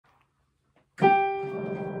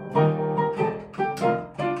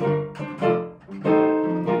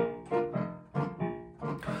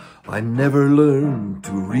I never learned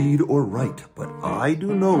to read or write, but I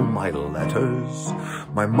do know my letters.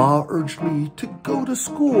 My ma urged me to go to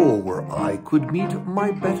school where I could meet my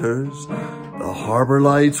betters. The harbor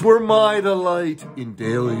lights were my delight in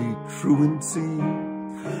daily truancy.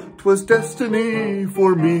 'Twas destiny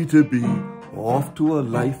for me to be off to a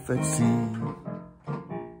life at sea.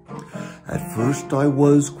 At first I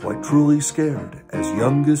was quite truly scared, as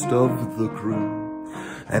youngest of the crew.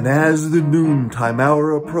 And as the noontime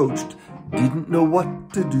hour approached, didn't know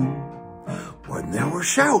what to do. When there were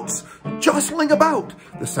shouts jostling about,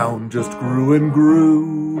 the sound just grew and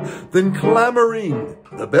grew. Then clamoring,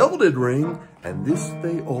 the bell did ring, and this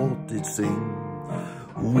they all did sing.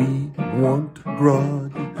 We want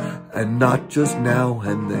grog, and not just now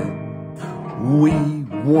and then. We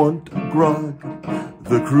want grog,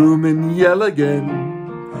 the crewmen yell again.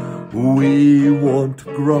 We want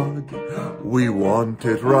grog, we want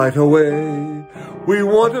it right away. We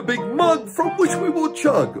want a big mug from which we will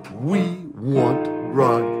chug. We want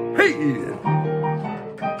grog. Hey!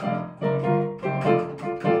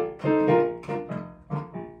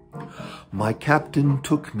 My captain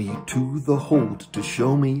took me to the hold to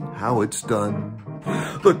show me how it's done.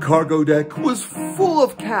 The cargo deck was full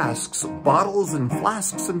of casks, bottles and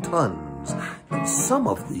flasks and tons. In some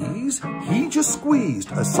of these, he just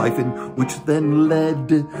squeezed a siphon, which then led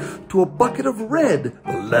to a bucket of red.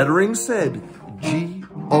 The lettering said,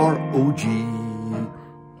 G-R-O-G.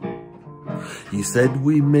 He said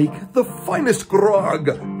we make the finest grog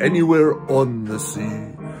anywhere on the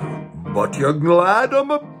sea. But young lad,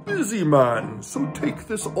 I'm a busy man, so take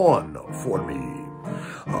this on for me.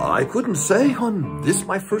 I couldn't say on this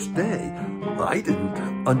my first day. I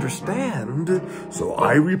didn't understand. So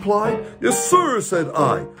I replied, yes, sir, said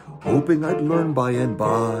I, hoping I'd learn by and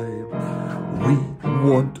by. We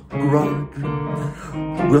want grog,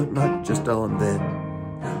 well, not just now and then.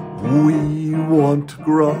 We want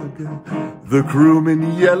grog, the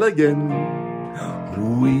crewmen yell again.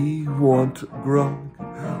 We want grog,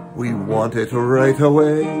 we want it right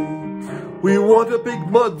away. We want a big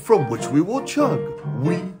mug from which we will chug.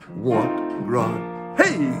 We want grog.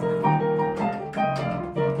 Hey!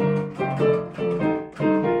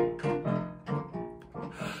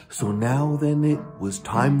 So now then it was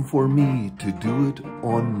time for me to do it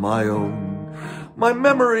on my own. My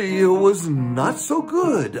memory was not so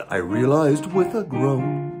good, I realized with a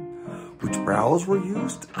groan. Which brows were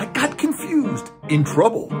used? I got confused. In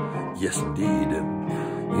trouble? Yes, indeed.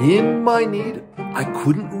 In my need, I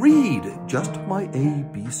couldn't read just my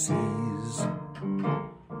ABCs.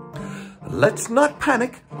 Let's not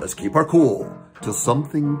panic, let's keep our cool till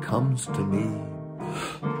something comes to me.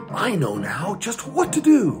 I know now just what to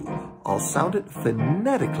do. I'll sound it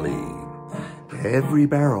phonetically. Every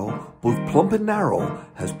barrel, both plump and narrow,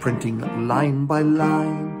 has printing line by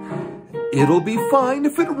line. It'll be fine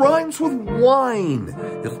if it rhymes with wine.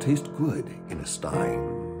 It'll taste good in a stein.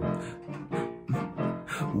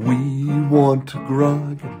 We want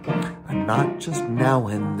grog, and not just now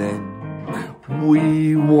and then.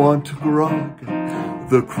 We want grog,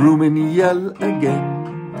 the crewmen yell again.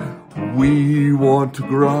 We want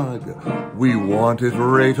grog, we want it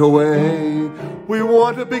right away. We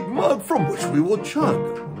want a big mug from which we will chug.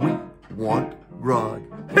 We want grog.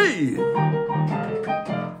 Hey!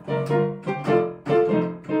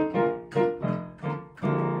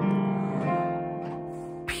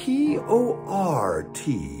 P-O-R-T-W-I-N-E.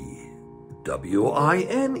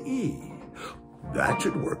 That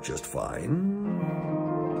should work just fine.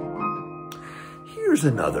 Here's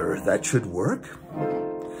another that should work.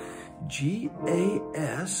 G-A-S-O-L-I-N-E.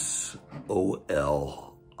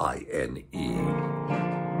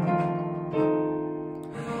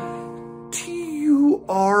 T-U-R-P-E-N-T-I-N-E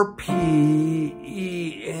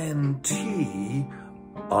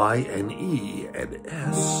and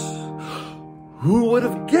S. Who would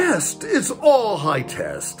have guessed? It's all high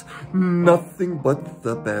test. Nothing but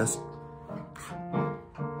the best.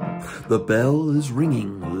 The bell is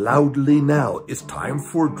ringing loudly now. It's time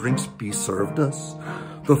for drinks be served us.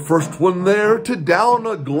 The first one there to down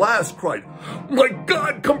a glass cried, my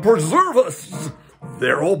God, come preserve us.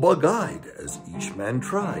 They're all bug-eyed as each man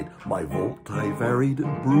tried my multi-varied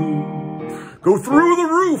brew. Go through the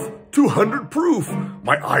roof, 200 proof.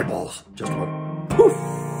 My eyeballs just went poof.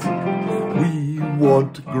 We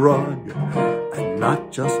want grog, and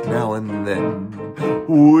not just now and then.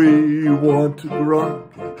 We want grog,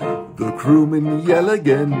 the crewmen yell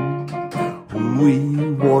again. We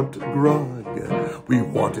want grog, we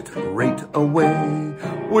want it right away.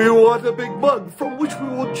 We want a big mug from which we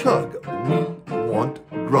will chug. We want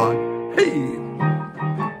grog. Hey!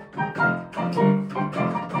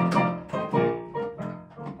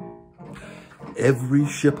 every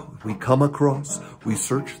ship we come across, we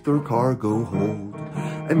search their cargo hold,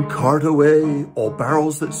 and cart away all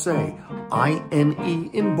barrels that say I-N-E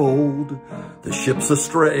in bold. The ship's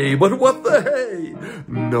astray, but what the hey?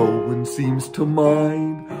 No one seems to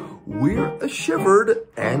mind. We're a-shivered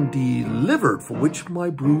and delivered, for which my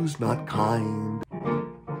brew's not kind.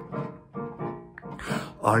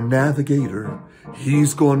 Our navigator,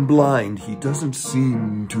 he's gone blind, he doesn't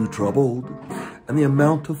seem too troubled, and the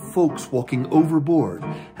amount of folks walking overboard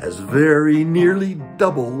has very nearly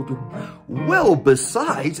doubled. Well,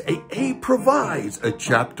 besides, AA provides a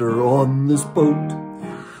chapter on this boat.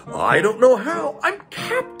 I don't know how, I'm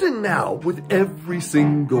captain now with every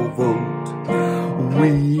single vote.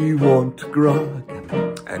 We want grog,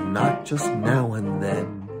 and not just now and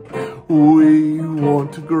then. We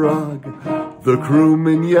want grog, the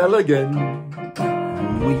crewmen yell again.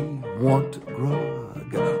 We want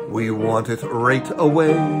grog, we want it right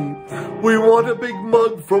away. We want a big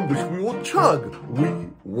mug from which we will chug. We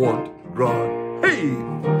want grog, hey!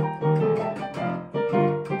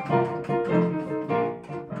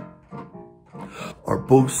 Our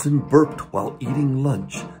bosun burped while eating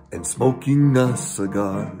lunch and smoking a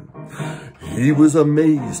cigar. He was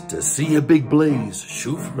amazed to see a big blaze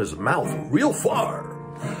shoot from his mouth real far.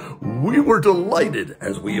 We were delighted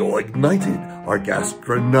as we all ignited our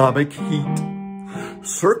gastronomic heat.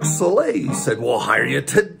 Cirque Soleil said, we'll hire you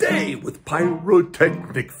today with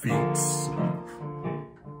pyrotechnic feats.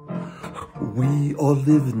 We all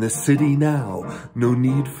live in the city now, no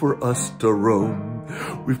need for us to roam.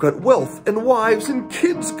 We've got wealth and wives and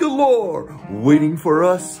kids galore waiting for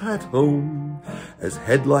us at home. As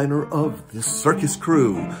headliner of this circus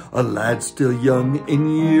crew, a lad still young in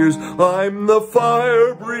years, I'm the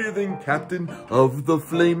fire-breathing captain of the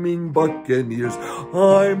Flaming Buccaneers.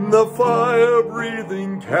 I'm the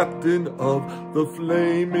fire-breathing captain of the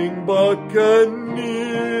Flaming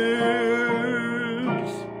Buccaneers.